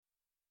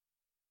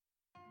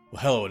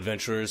Well, hello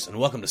adventurers, and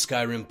welcome to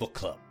Skyrim Book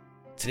Club.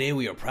 Today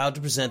we are proud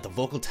to present the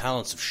vocal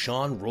talents of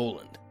Sean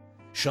Rowland.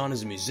 Sean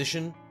is a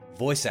musician,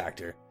 voice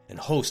actor, and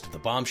host of the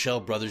Bombshell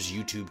Brothers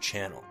YouTube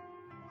channel.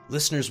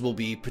 Listeners will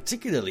be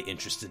particularly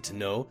interested to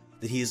know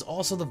that he is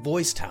also the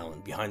voice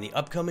talent behind the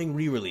upcoming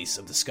re-release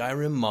of the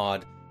Skyrim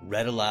mod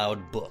Read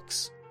Aloud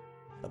Books.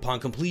 Upon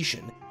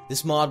completion,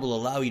 this mod will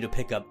allow you to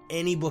pick up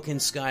any book in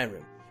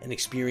Skyrim and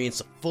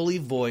experience a fully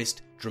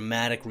voiced,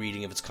 dramatic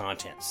reading of its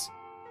contents.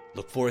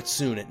 Look for it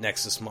soon at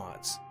Nexus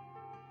Mods.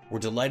 We're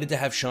delighted to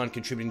have Sean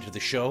contributing to the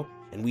show,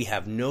 and we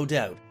have no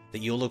doubt that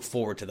you'll look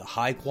forward to the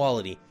high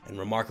quality and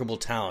remarkable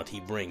talent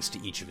he brings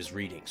to each of his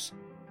readings.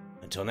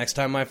 Until next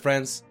time, my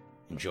friends,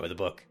 enjoy the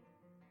book.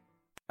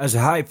 As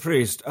High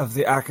Priest of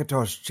the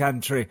Akatosh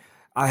Chantry,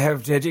 I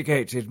have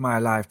dedicated my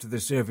life to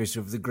the service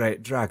of the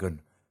Great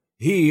Dragon.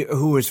 He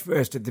who was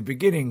first at the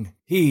beginning,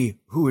 he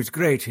who is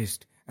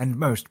greatest and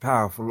most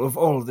powerful of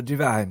all the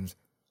divines,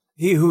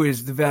 he who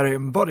is the very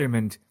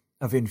embodiment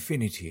of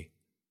infinity.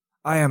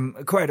 I am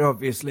quite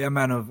obviously a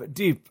man of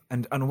deep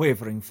and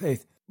unwavering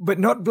faith, but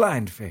not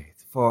blind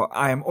faith, for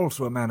I am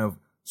also a man of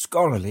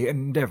scholarly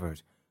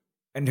endeavours,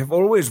 and have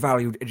always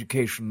valued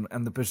education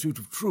and the pursuit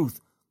of truth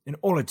in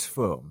all its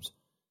forms,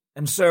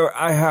 and so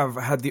I have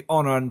had the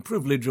honour and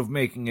privilege of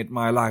making it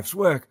my life's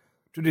work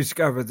to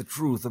discover the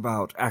truth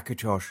about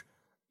Akatosh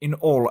in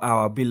all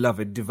our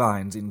beloved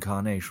divines'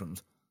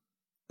 incarnations.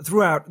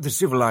 Throughout the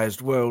civilized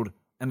world,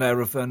 and I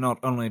refer not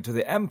only to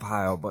the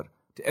Empire, but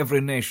to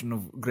every nation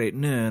of Great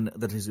Nirn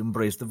that has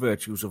embraced the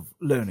virtues of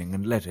learning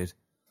and letters,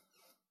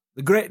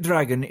 the Great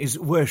Dragon is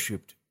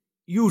worshipped.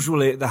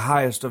 Usually the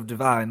highest of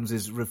divines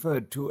is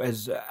referred to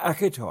as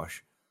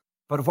Akatosh,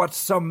 but what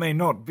some may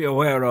not be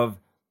aware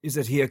of is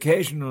that he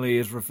occasionally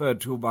is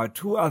referred to by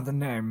two other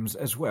names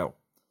as well.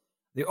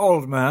 The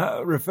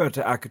Aldmer refer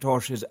to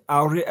Akatosh as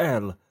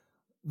Auriel.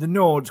 The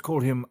Nords call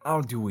him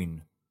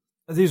Alduin.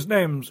 These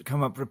names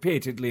come up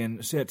repeatedly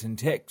in certain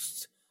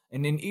texts,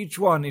 and in each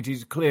one it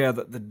is clear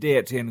that the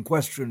deity in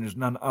question is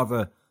none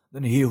other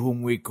than he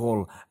whom we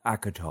call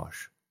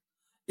Akatosh.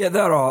 Yet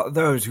there are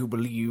those who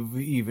believe,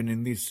 even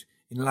in this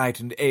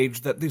enlightened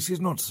age, that this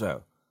is not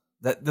so,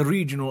 that the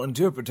regional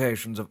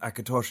interpretations of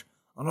Akatosh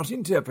are not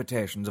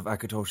interpretations of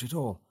Akatosh at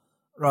all.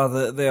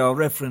 Rather, they are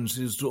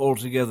references to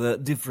altogether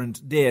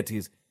different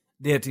deities,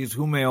 deities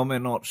who may or may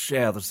not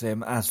share the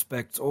same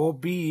aspects or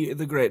be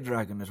the Great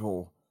Dragon at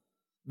all.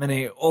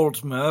 Many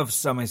Altmer of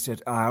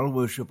Somerset Isle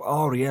worship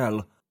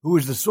Auriel, who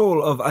is the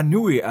soul of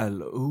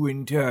Anuiel, who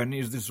in turn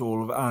is the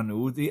soul of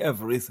Anu, the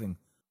everything.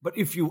 But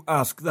if you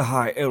ask the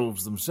High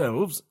Elves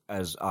themselves,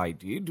 as I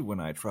did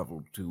when I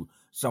travelled to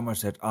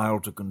Somerset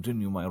Isle to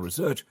continue my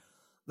research,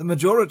 the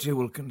majority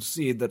will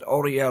concede that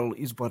Auriel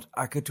is but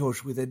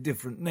Akatosh with a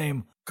different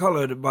name,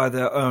 coloured by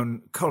their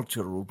own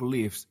cultural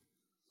beliefs.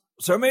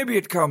 So maybe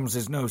it comes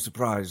as no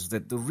surprise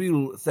that the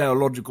real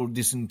theological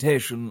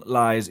dissentation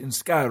lies in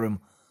Skyrim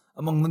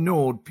among the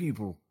Nord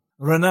people,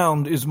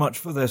 renowned as much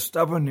for their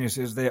stubbornness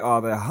as they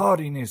are their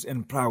hardiness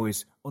and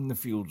prowess on the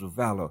fields of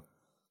valour.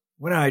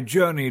 When I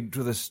journeyed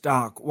to the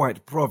stark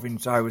white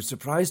province, I was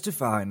surprised to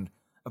find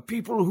a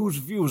people whose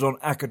views on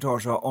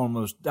Akatosh are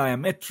almost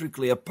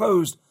diametrically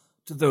opposed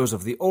to those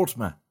of the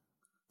Altmer.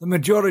 The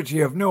majority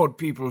of Nord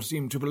people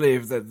seem to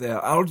believe that their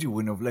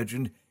Alduin of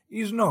legend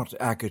is not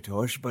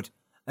Akatosh, but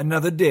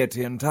another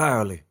deity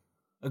entirely.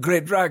 A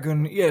great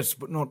dragon, yes,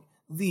 but not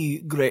the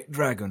Great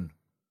Dragon.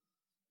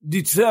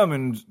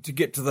 Determined to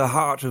get to the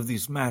heart of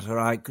this matter,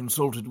 I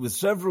consulted with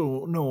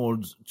several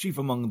Nords, chief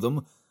among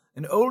them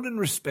an old and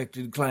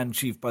respected clan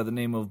chief by the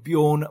name of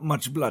Bjorn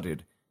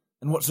Much-Blooded,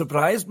 and what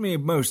surprised me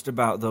most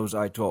about those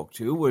I talked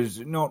to was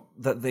not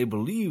that they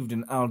believed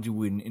in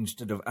Alduin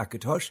instead of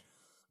Akatosh,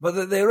 but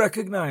that they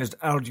recognized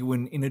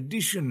Alduin in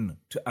addition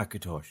to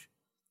Akatosh.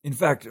 In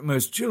fact,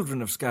 most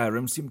children of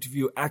Skyrim seem to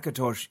view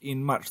Akatosh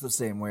in much the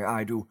same way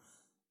I do.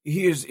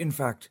 He is, in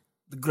fact,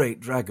 the Great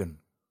Dragon.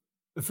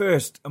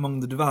 First among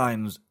the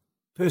divines,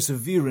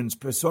 perseverance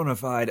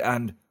personified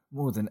and,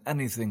 more than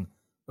anything,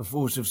 a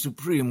force of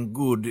supreme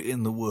good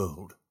in the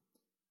world.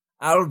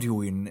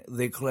 Alduin,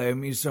 they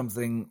claim, is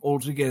something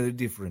altogether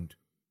different.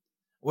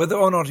 Whether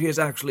or not he is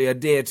actually a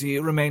deity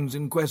remains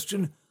in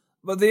question,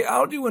 but the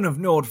Alduin of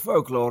Nord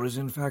folklore is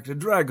in fact a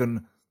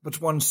dragon,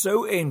 but one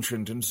so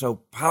ancient and so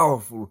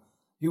powerful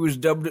he was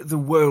dubbed the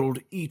World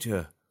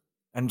Eater,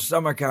 and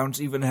some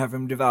accounts even have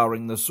him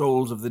devouring the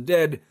souls of the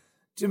dead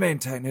to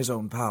maintain his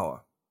own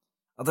power.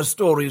 Other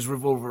stories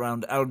revolve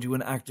around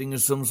Alduin acting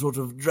as some sort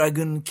of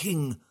dragon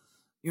king,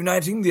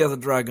 uniting the other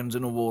dragons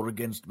in a war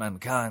against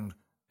mankind,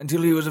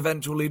 until he was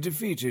eventually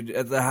defeated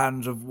at the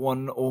hands of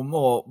one or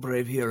more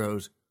brave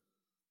heroes.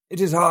 It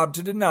is hard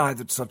to deny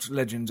that such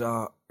legends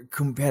are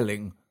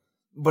compelling,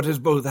 but as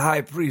both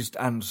high priest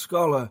and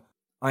scholar,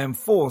 I am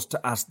forced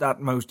to ask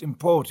that most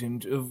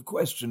important of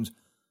questions: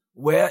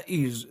 where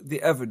is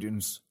the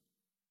evidence?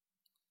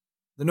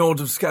 The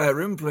Nords of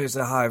Skyrim place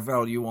a high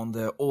value on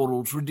their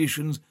oral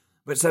traditions,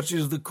 but such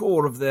is the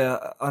core of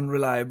their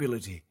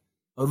unreliability.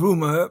 A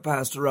rumour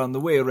passed around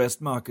the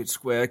Wayrest Market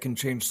Square can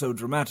change so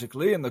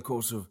dramatically in the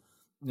course of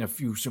in a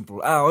few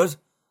simple hours,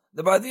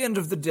 that by the end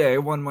of the day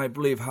one might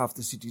believe half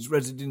the city's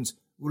residents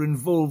were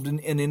involved in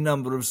any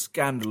number of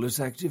scandalous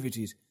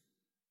activities.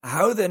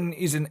 How then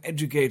is an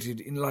educated,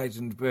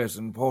 enlightened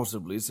person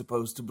possibly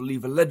supposed to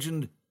believe a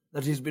legend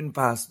that has been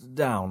passed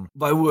down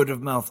by word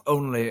of mouth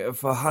only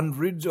for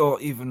hundreds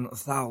or even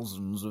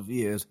thousands of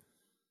years?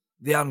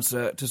 The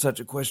answer to such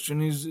a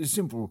question is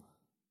simple.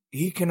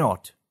 He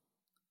cannot.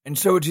 And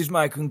so it is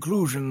my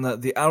conclusion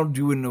that the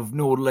Alduin of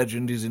Nord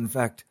legend is in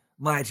fact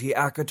mighty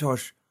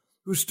Akatosh,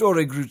 whose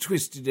story grew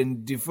twisted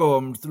and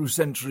deformed through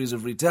centuries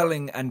of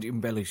retelling and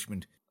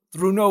embellishment.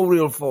 Through no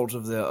real fault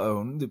of their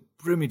own, the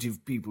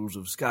primitive peoples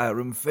of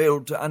Skyrim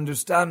failed to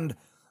understand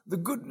the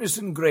goodness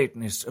and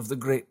greatness of the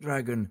great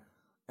dragon,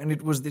 and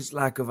it was this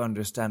lack of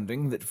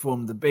understanding that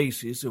formed the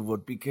basis of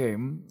what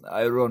became,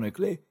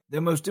 ironically,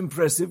 their most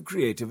impressive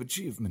creative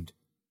achievement,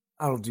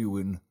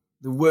 Alduin,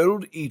 the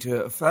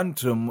world-eater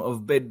phantom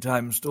of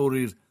bedtime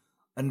stories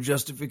and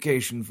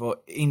justification for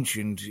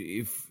ancient,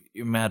 if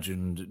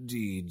imagined,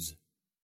 deeds.